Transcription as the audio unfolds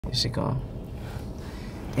Here she go.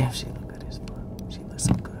 Damn, she look good as fuck. She looks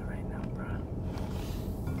so good right now, bro.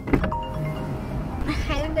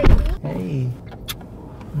 Hi, baby. Hey.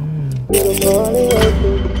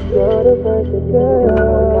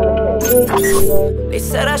 They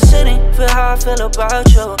said I shouldn't feel how I feel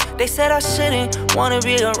about you. They said I shouldn't wanna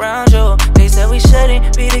be around you. They said we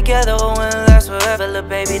shouldn't be together when it lasts forever. Look,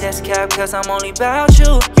 baby, that's cap, cause I'm only about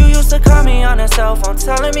you. You used to call me on the cell phone,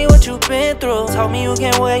 telling me what you've been through. Told me you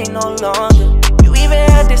can't wait no longer. You even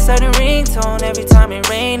had this certain ringtone every time it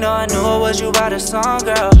rained. Oh, I knew it was you by the song,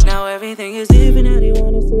 girl. Now everything is different, now they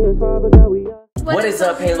wanna see us fall, but girl, we are. What is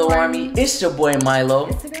up, Halo Army? It's your boy Milo.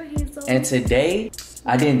 It's your girl Hazel. And today,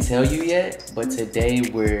 I didn't tell you yet, but today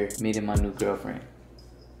we're meeting my new girlfriend.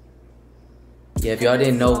 Yeah, if y'all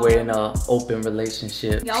didn't know, we're in an open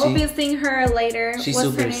relationship. Y'all will be seeing her later. She's What's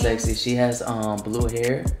her super name? sexy. She has blue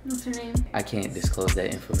hair. What's her name? I can't disclose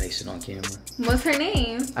that information on camera. What's her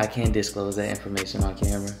name? I can't disclose that information on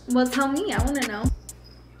camera. Well, tell me. I want to know.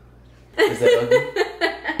 Is that ugly?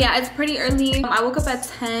 Yeah, it's pretty early. I woke up at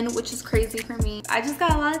 10, which is crazy for me. I just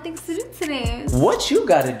got a lot of things to do today. What you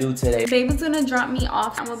gotta do today? Baby's gonna drop me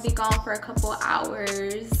off. I'm gonna be gone for a couple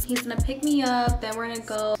hours. He's gonna pick me up. Then we're gonna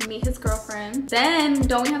go meet his girlfriend. Then,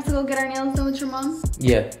 don't we have to go get our nails done with your mom?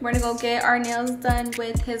 Yeah. We're gonna go get our nails done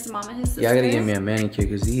with his mom and his sister. Yeah, I gotta get me a manicure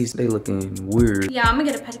because they looking weird. Yeah, I'm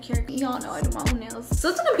gonna get a pedicure. Y'all know I do my own nails. So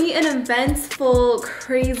it's gonna be an eventful,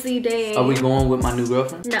 crazy day. Are we going with my new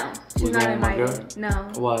girlfriend? No, she's We're not going with my girl? invited. No.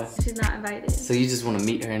 Why? She's not invited. So you just want to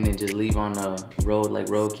meet her and then just leave on the road like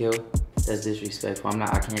roadkill? That's disrespectful.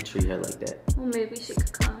 I can't treat her like that. Well, maybe she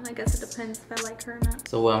could come. I guess it depends if I like her or not.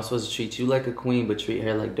 So what, I'm supposed to treat you like a queen but treat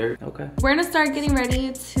her like dirt? Okay. We're gonna start getting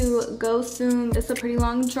ready to go soon. It's a pretty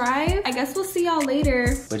long drive. I guess we'll see y'all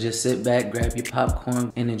later. But just sit back, grab your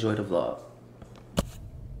popcorn, and enjoy the vlog.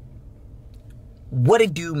 What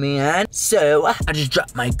it do, man? So, I just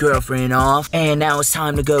dropped my girlfriend off, and now it's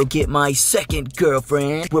time to go get my second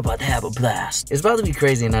girlfriend. We're about to have a blast. It's about to be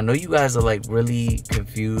crazy, and I know you guys are like really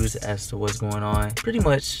confused as to what's going on. Pretty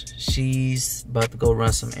much, she's about to go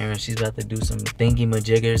run some errands. She's about to do some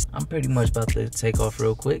thingy-majiggers. I'm pretty much about to take off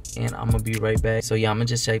real quick, and I'm gonna be right back. So yeah, I'm gonna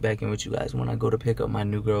just check back in with you guys when I go to pick up my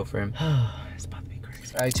new girlfriend. It's about to be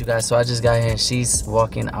crazy. All right, you guys, so I just got here, and she's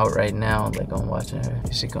walking out right now. Like, I'm watching her.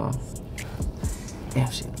 Here she going. Damn,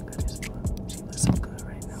 she look good as fuck. She looks so good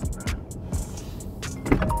right now, bro.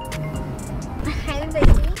 Hi,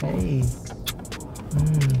 baby. Hey.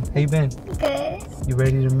 How you been? Good. You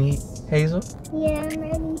ready to meet Hazel? Yeah, I'm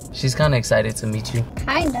ready. She's kind of excited to meet you.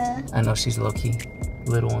 Kinda. I know she's low-key a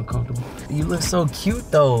little uncomfortable. You look so cute,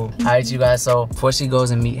 though. All right, you guys, so before she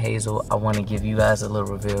goes and meet Hazel, I want to give you guys a little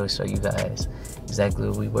reveal, show you guys exactly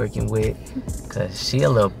what we working with. Cause she a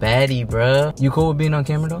little baddie, bruh. You cool with being on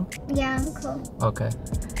camera, though? Yeah, I'm cool. Okay.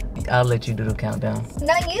 I'll let you do the countdown.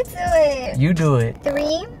 No, you do it. You do it.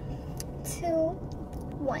 3, 2,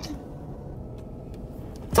 1.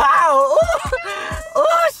 Pow!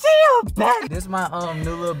 Oh, she a bad. This is my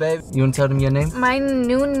new little baby. You wanna tell them your name? My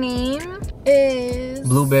new name is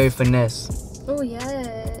Blueberry Finesse. Oh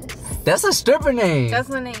yes. That's a stripper name. That's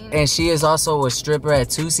my name. And she is also a stripper at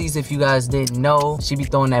 2C's if you guys didn't know. She be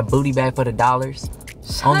throwing that booty back for the dollars.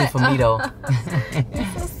 Only for me though.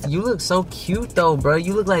 You look so cute though, bro.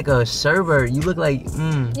 You look like a sherbet. You look like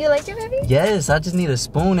You like it, baby? Yes, I just need a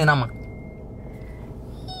spoon and I'm a...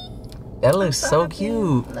 That looks so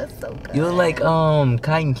cute. Looks so good. You look like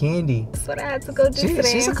cotton candy. That's what I had to go do today.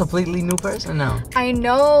 She's a completely new person now. I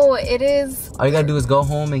know, it is. All you gotta do is go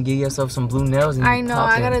home and get yourself some blue nails. And I know,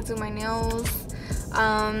 pop I in. gotta do my nails.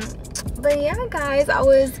 But yeah, guys, I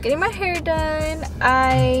was getting my hair done.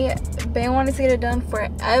 I been wanting to get it done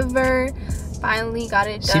forever. Finally got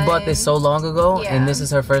it done. She bought this so long ago, Yeah. and this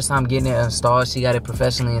is her first time getting it installed. She got it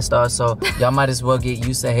professionally installed, so y'all might as well get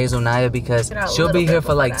used to Hazel Naya because she'll be here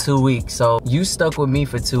for like 2 weeks. So you stuck with me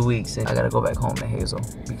for 2 weeks, and I gotta go back home to Hazel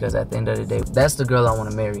because at the end of the day, that's the girl I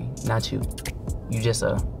want to marry, not you. You just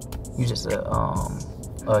a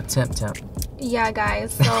temp. Yeah,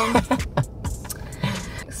 guys, so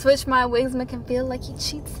switch my wigs, make him feel like he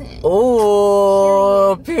cheating.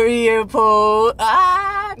 Oh, period pole.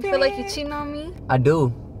 Ah, You feel like you cheating on me? I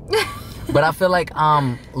do. But I feel like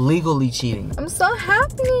I'm legally cheating. I'm so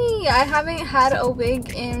happy. I haven't had a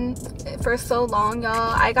wig in for so long, y'all.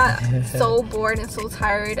 I got so bored and so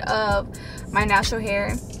tired of my natural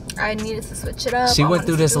hair. I needed to switch it up. She went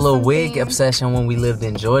through this little wig something. obsession when we lived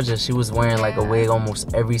in Georgia. She was wearing like a wig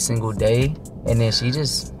almost every single day. And then she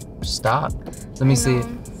just stopped. Let me see it.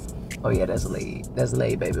 Oh yeah, that's laid. That's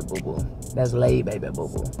laid, baby boo-boo. That's laid, baby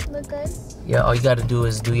boo-boo. Look good? Yeah, all you gotta do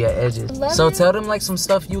is do your edges. So tell them like some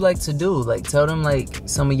stuff you like to do. Like tell them like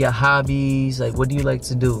some of your hobbies. Like what do you like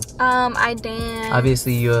to do? I dance.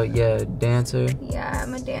 Obviously you're a dancer. Yeah,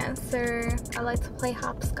 I'm a dancer. I like to play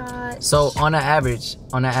hopscotch. So on an average,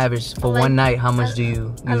 for one night, how much do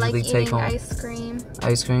you usually take home? Ice cream.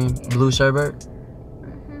 Ice cream? Yeah. Blue sherbet?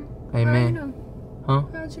 Mm-hmm. Amen. How you know? Huh?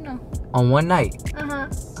 How'd you know? On one night? Uh-huh.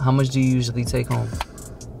 How much do you usually take home?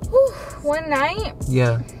 Whew, one night?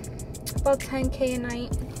 Yeah. About 10K a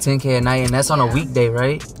night. 10K a night, and that's on a weekday,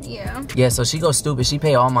 right? Yeah. Yeah, so she goes stupid. She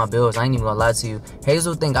pay all my bills. I ain't even gonna lie to you.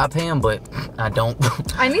 Hazel think I pay them, but I don't.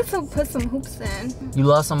 I need to put some hoops in. You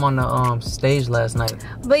lost some on the stage last night.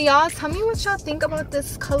 But y'all, tell me what y'all think about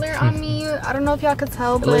this color on me. I don't know if y'all could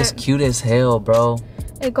tell, but it looks cute as hell, bro.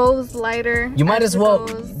 It goes lighter. You might as well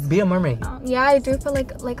be a mermaid. Yeah, I do feel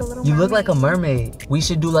like a little mermaid. You look like a mermaid. We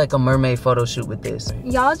should do like a mermaid photo shoot with this.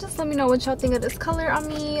 Y'all just let me know what y'all think of this color on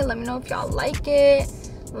me. Let me know if y'all like it.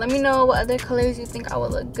 Let me know what other colors you think I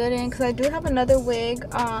would look good in. Because I do have another wig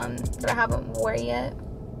that I haven't wore yet.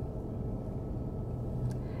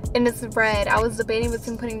 And it's red. I was debating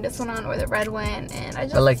between putting this one on or the red one. And I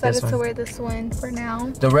just decided to wear this one for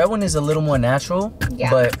now. The red one is a little more natural.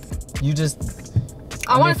 Yeah. But you just...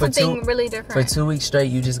 I want something really different. For 2 weeks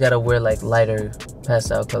straight, you just gotta wear like lighter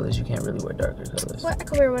pastel colors. You can't really wear darker colors. What? I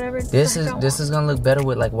could wear whatever. This is gonna look better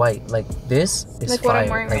with like white. Like this is like fire. What I'm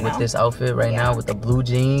wearing like right with now. This outfit right now with the blue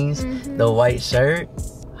jeans, the white shirt.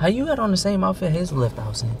 How you got on the same outfit Hazel left the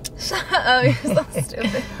house in? Shut up, you're so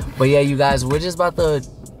stupid. But yeah, you guys, we're just about to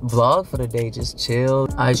vlog for the day, just chill.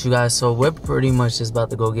 Alright, you guys, so we're pretty much just about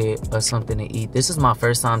to go get us something to eat. This is my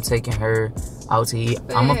first time taking her out to eat.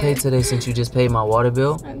 I'm gonna pay today since you just paid my water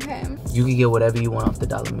bill. Okay. You can get whatever you want off the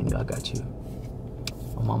dollar menu. I got you.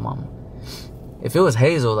 Oh my mama. If it was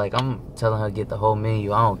Hazel, like I'm telling her to get the whole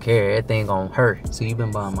menu. I don't care. Everything on her. So you've been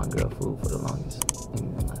buying my girl food for the longest. I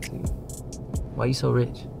ain't gonna lie to you. Why you so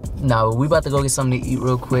rich? Nah, we about to go get something to eat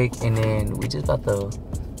real quick, and then we just about to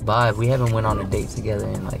vibe. We haven't went on a date together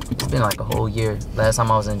in like, it's been like a whole year. Last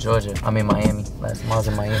time I was in Georgia. I'm in Miami. Last time I was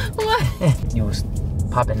in Miami. What? You was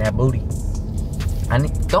popping that booty.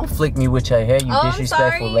 Don't flick me with your hair, you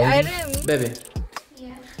disrespectful lady. I didn't. Baby.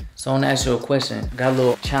 Yeah. So I want to ask you a question. Got a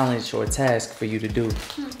little challenge or task for you to do.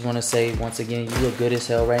 I want to say once again, you look good as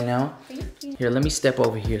hell right now. Thank you. Here, let me step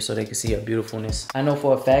over here so they can see your beautifulness. I know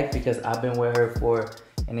for a fact because I've been with her for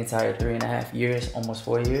an entire 3.5 years, almost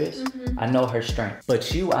 4 years. I know her strength.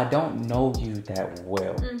 But you, I don't know you that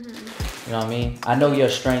well. You know what I mean? I know your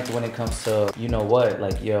strength when it comes to, you know what,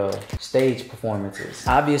 like your stage performances.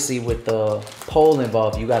 Obviously with the pole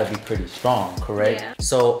involved, you gotta be pretty strong, correct? Yeah.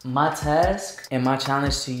 So my task and my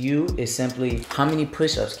challenge to you is simply, how many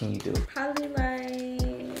push-ups can you do? Probably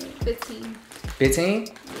like 15. 15?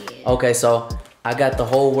 Yeah. Okay, so I got the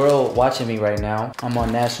whole world watching me right now. I'm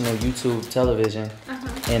on national YouTube television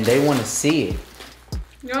and they wanna see it.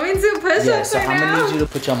 You want me to do push-ups Yeah, so right I'm now? gonna need you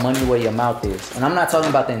to put your money where your mouth is. And I'm not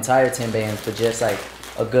talking about the entire 10 bands, but just like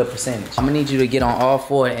a good percentage. I'm gonna need you to get on all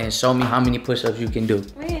four and show me how many push-ups you can do.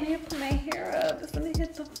 Wait, I need to put my hair up. It's gonna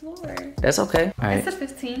hit the floor. That's okay. All right. It's a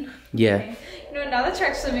 15. Yeah. Okay. You know, now that you're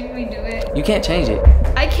actually making me do it. You can't change it.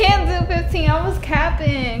 I can't do 15. I was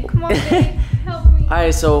capping. Come on, babe. Help me. All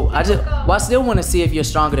right, so I still want to see if you're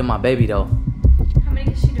stronger than my baby though. How many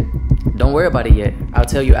can she do? Don't worry about it yet. I'll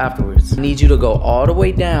tell you afterwards. I need you to go all the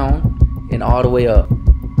way down and all the way up.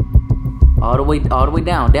 All the way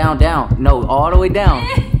down, down. No, all the way down.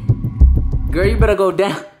 Girl, you better go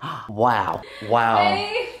down. Wow.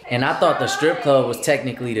 Hey, And I thought the strip club was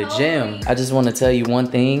technically the gym. I just want to tell you one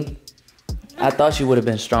thing. I thought you would have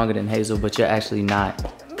been stronger than Hazel, but you're actually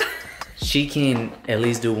not. She can at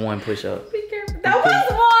least do one push-up. be careful. That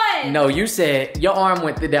was one. No, you said your arm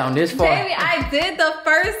went down this far. Baby, I did the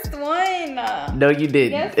first one. No, you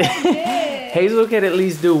didn't. Yes, I did. Hazel could at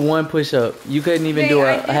least do one push-up. You couldn't even do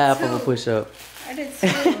I a did half of two. a push-up. I did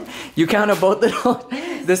two. You counted both of those?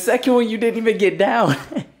 Yes. The second one, you didn't even get down.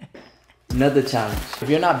 Another challenge. If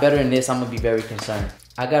you're not better than this, I'm gonna be very concerned.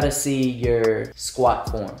 I gotta see your squat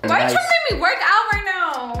form. Why you trying to make me work out right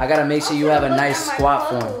now? I gotta make sure you have a look nice at my squat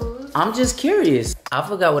clothes. form. I'm just curious. I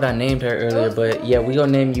forgot what I named her earlier, but yeah, we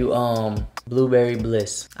gonna name you Blueberry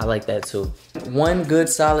Bliss. I like that too. One good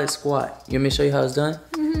solid squat. You want me to show you how it's done?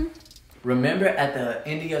 Remember, at the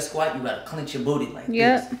end of your squat, you gotta clench your booty like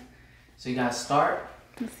this. So you gotta start.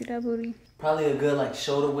 Let's see that booty. Probably a good like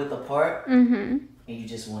shoulder width apart. And you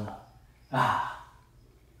just wanna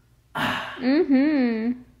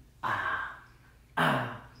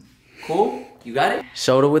Cool? You got it?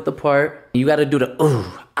 Shoulder width apart. You gotta do the ooh,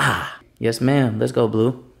 ah. Yes, ma'am. Let's go,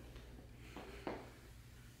 Blue.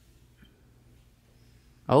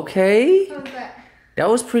 Okay. How was that? That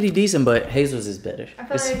was pretty decent, but Hazel's is better. I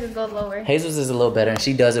feel like I could go lower. Hazel's is a little better, and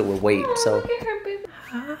she does it with weight. So. Look at her, baby.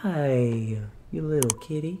 Hi, you little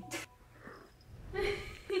kitty.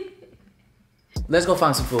 Let's go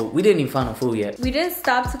find some food. We didn't even find no food yet. We didn't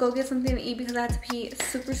stop to go get something to eat because I had to pee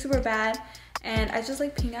super bad, and I just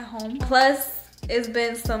like peeing at home. Plus, it's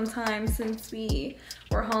been some time since we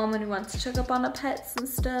were home and we went to check up on the pets and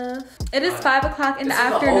stuff. It is 5 o'clock in the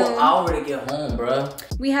afternoon. It's a whole hour to get home, bro.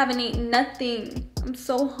 We haven't eaten nothing. I'm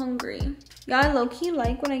so hungry. Y'all, I low-key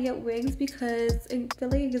like when I get wigs because I feel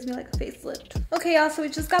like it gives me like a facelift. Okay, y'all, so we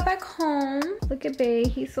just got back home. Look at babe,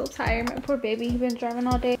 he's so tired. My poor baby, he's been driving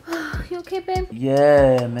all day. You okay, babe?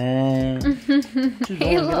 Yeah, man.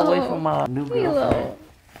 Halo. Get away from my new girlfriend.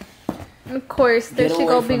 Of course, there she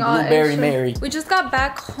go being all Blueberry extra. Mary. We just got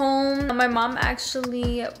back home. My mom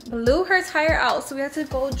actually blew her tire out, so we had to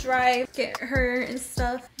go drive, get her and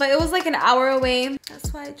stuff. But it was like an hour away.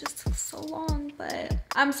 That's why it just took so long, but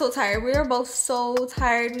I'm so tired. We are both so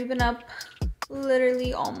tired. We've been up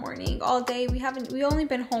literally all morning, all day. We only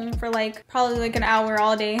been home for like probably like an hour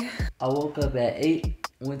all day. I woke up at 8,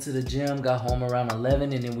 went to the gym, got home around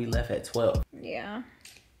 11, and then we left at 12. Yeah.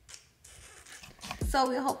 So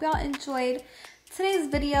we hope y'all enjoyed today's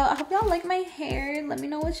video. I hope y'all like my hair. Let me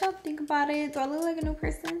know what y'all think about it. Do I look like a new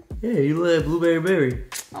person? Yeah, you look like Blueberry Berry.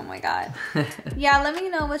 Oh my god. Yeah, let me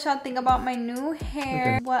know what y'all think about my new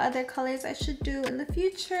hair. Okay. What other colors I should do in the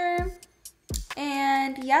future.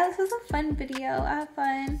 And yeah, this was a fun video. I had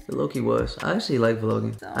fun. It low-key was. I actually like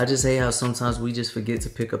vlogging. So. I just hate how sometimes we just forget to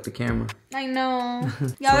pick up the camera. I know.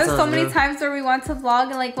 Yeah, there's so many times where we want to vlog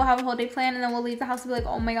and like we'll have a whole day planned and then we'll leave the house and be like,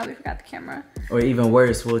 oh my god, we forgot the camera. Or even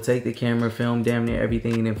worse, we'll take the camera, film damn near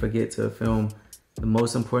everything, and then forget to film the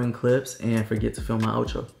most important clips and forget to film my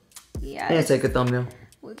outro. Yeah. And take a thumbnail.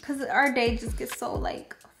 Because our day just gets so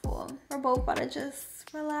like full. We're both about to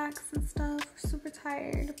just relax and stuff. We're super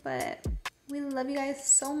tired, but we love you guys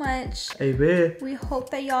so much. Amen. We hope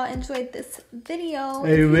that y'all enjoyed this video. Amen.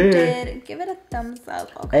 If you did, give it a thumbs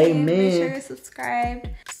up, okay? Amen. Make sure you're subscribed.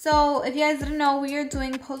 So if you guys didn't know, we are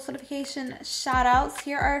doing post notification shout outs.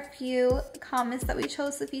 Here are a few comments that we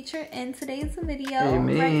chose to feature in today's video.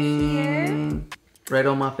 Amen. Right here. Right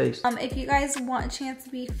on my face. If you guys want a chance to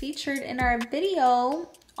be featured in our video,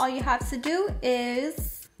 all you have to do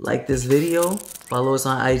is like this video, follow us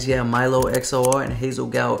on IG at Milo_XOR and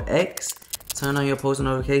HazelGalX. Turn on your post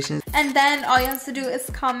notifications. And then all you have to do is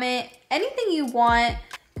comment anything you want.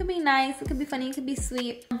 It could be nice, it could be funny, it could be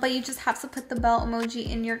sweet. But you just have to put the bell emoji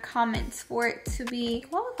in your comments for it to be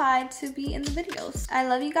qualified to be in the videos. I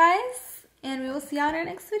love you guys, and we will see y'all in our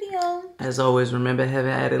next video. As always, remember,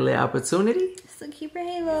 heaven added a little opportunity. So keep your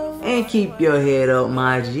halo. And keep your head up,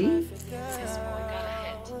 my G.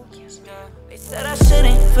 They said I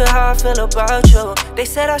shouldn't feel how I feel about you. They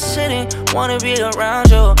said I shouldn't wanna be around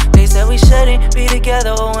you. They said we shouldn't be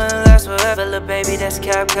together or when last forever. Little baby, that's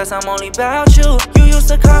cap, cause I'm only about you. You used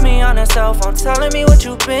to call me on the cell phone, telling me what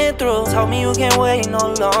you've been through. Told me you can't wait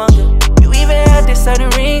no longer. You even had this certain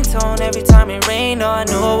ringtone every time it rained. Oh, I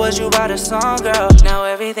knew it was you by the song, girl. Now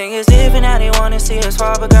everything is different, now they wanna see us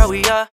fall, but girl, we are.